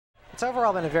it's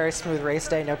overall been a very smooth race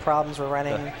day. No problems. We're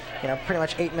running, pretty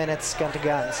much 8 minutes gun to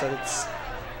gun. So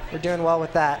we're doing well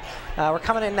with that. We're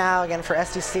coming in now again for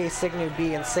SDC, SigNu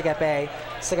B, and SigEp A.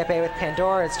 SigEp A with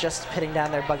Pandora is just pitting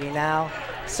down their buggy now.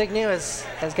 SigNu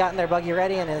has gotten their buggy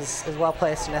ready and is well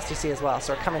placed in SDC as well.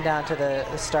 So we're coming down to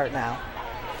the start now.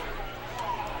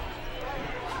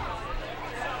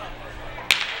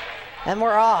 And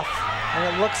we're off.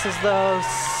 And it looks as though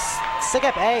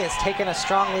SigEp A is taking a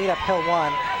strong lead up hill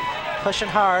 1. Pushing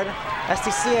hard.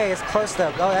 SDCA is close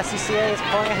though. Oh, SDCA is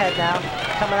pulling ahead now.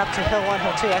 Coming up to hill 1,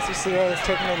 hill 2. SDCA is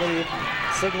taking the lead.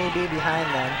 SigNu B behind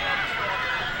them.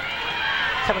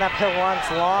 Coming up hill 1, it's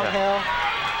a long hill.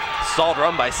 Stalled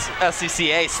run by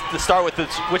SCCA to start with,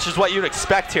 which is what you'd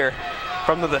expect here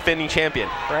from the defending champion.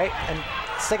 Right, and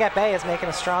SigEp A is making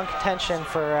a strong contention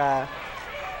for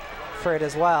it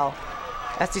as well.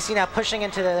 SDC now pushing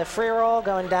into the free roll,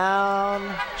 going down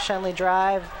Shenley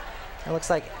Drive. It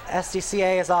looks like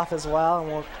SDCA is off as well,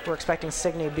 and we're expecting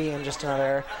SigNu B in just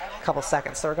another couple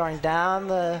seconds. So we're going down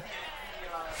the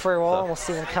free roll, and we'll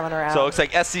see them coming around. So it looks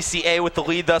like SDCA with the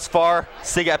lead thus far,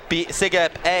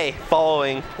 SigEp A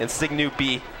following, and SigNu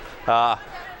B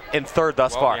in third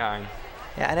thus far. Behind.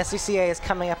 Yeah, and SDCA is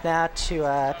coming up now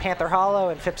to Panther Hollow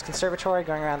and Phipps Conservatory,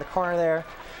 going around the corner there,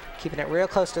 keeping it real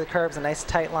close to the curbs, a nice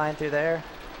tight line through there.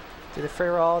 Through the free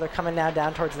roll, they're coming now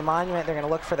down towards the monument. They're going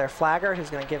to look for their flagger, who's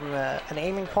going to give them an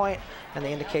aiming point and the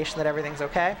indication that everything's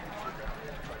okay.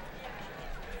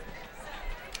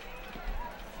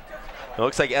 It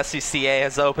looks like SCCA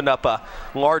has opened up a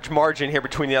large margin here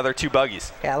between the other two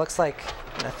buggies. Yeah, it looks like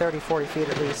 30, 40 feet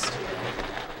at least.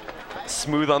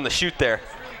 Smooth on the chute there.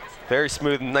 Very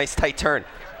smooth and nice tight turn.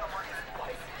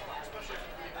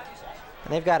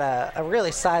 And they've got a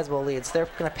really sizable lead, so they're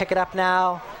going to pick it up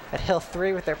now at hill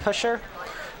 3 with their pusher.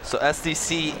 So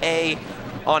SDCA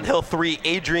on hill 3,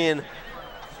 Adrian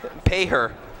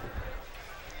Paher.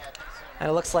 And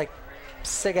it looks like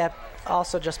SigEp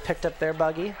also just picked up their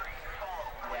buggy.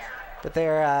 But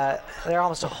they're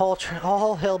almost a whole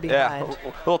hill behind.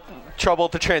 Yeah, a little trouble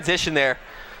with the transition there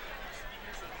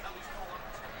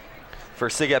for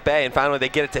SigEp A, and finally they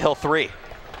get it to hill 3.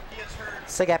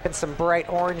 SigEp in some bright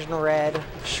orange and red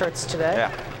shirts today.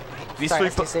 Yeah.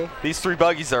 These three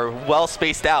buggies are well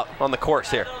spaced out on the course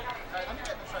here.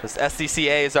 This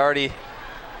SDCA is already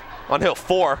on hill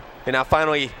 4, and now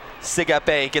finally SigEp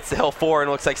A gets to hill 4, and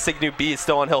it looks like SigNu B is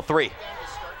still on hill 3.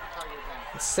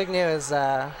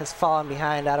 SigNu has fallen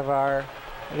behind out of our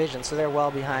vision, so they're well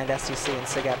behind SDC and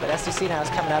SigEp. But SDC now is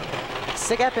coming up.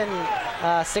 SigEp and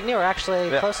SigNu are actually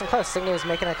close and close. SigNu is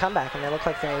making a comeback, and they look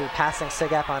like they're maybe passing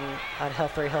SigEp on hill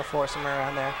 3, hill 4, somewhere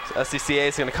around there. So SDCA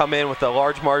is going to come in with a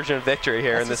large margin of victory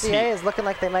here in this heat. SDCA is looking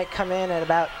like they might come in at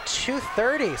about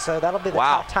 2:30, so that'll be the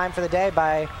top time for the day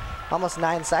by almost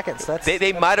 9 seconds.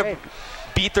 They might have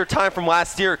beat their time from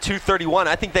last year, 2:31.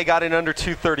 I think they got in under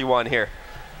 2:31 here.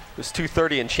 It was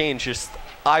 2:30 and change, just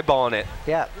eyeballing it.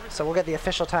 Yeah, so we'll get the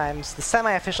official times, the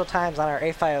semi-official times on our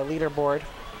AFIO leaderboard.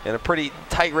 And a pretty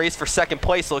tight race for second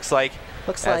place, looks like.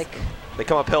 Looks like they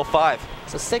come up hill 5.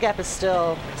 So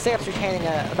SigEp's retaining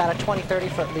about a 20,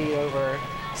 30-foot lead over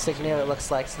SigNu, it looks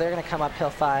like. So they're going to come up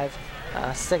hill 5.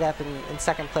 SigEp in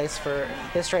second place for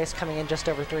this race, coming in just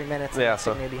over 3 minutes. Yeah,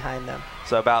 so SigNu behind them.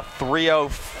 So about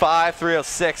 3:05,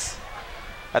 3:06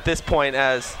 at this point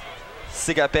as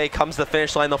SigEp A comes to the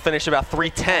finish line. They'll finish about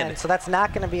 3:10. So that's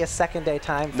not going to be a second day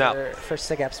time for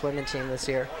SigEp's women team this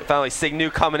year. Finally,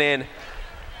 SigNu coming in,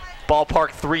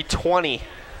 ballpark 3:20,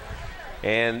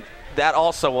 and that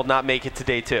also will not make it to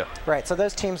day 2. Right, so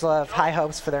those teams will have high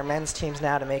hopes for their men's teams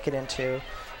now to make it into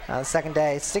the second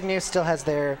day. SigNu still has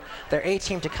their A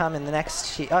team to come in the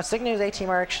next. SigNu's A team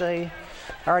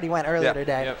already went earlier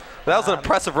today. Yep. That was an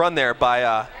impressive run there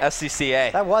by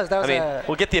SCCA. That was. I mean,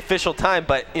 we'll get the official time,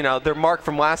 but their mark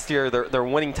from last year, their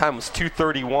winning time was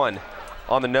 2:31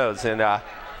 on the nose, and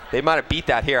they might have beat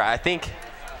that here. I think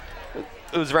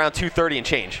it was around 2:30 and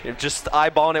change. Just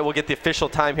eyeballing it, we'll get the official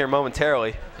time here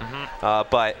momentarily.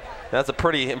 But that's a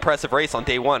pretty impressive race on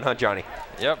day 1, huh, Johnny?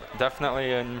 Yep,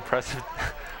 definitely an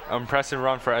impressive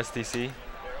run for SDC.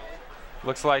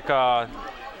 Looks like, well,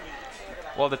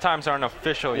 the times aren't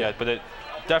official yet, but it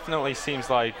definitely seems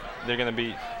like they're going to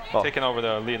be taking over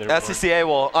the lead. SCCA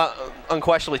will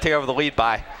unquestionably take over the lead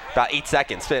by about 8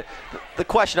 seconds. But the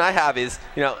question I have is,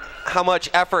 how much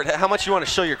effort, how much you want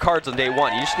to show your cards on day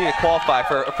 1? You just need to qualify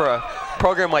for a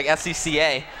program like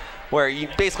SCCA, where you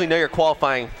basically know you're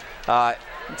qualifying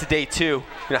to day 2.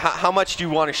 How much do you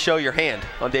want to show your hand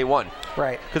on day 1?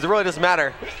 Right. Because it really doesn't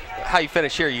matter how you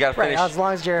finish here. You got to finish as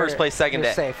long as you're first place, second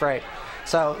day. Safe, right.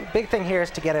 So big thing here is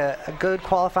to get a good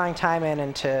qualifying time in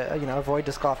and to avoid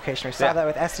disqualification. We saw that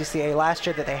with SDCA last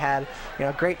year, that they had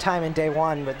a great time in day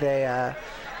 1, but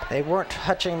they weren't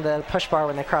touching the push bar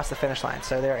when they crossed the finish line.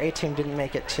 So their A team didn't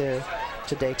make it to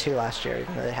day 2 last year,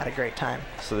 even though they had a great time.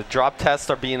 So the drop tests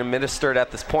are being administered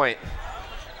at this point.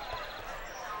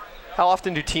 How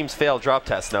often do teams fail drop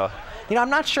tests, Noah? I'm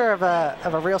not sure of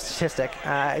a real statistic.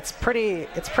 It's pretty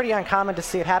uncommon to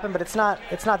see it happen, but it's not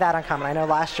that uncommon. I know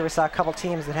last year we saw a couple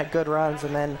teams that had good runs,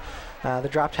 and then the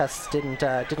drop tests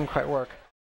didn't quite work.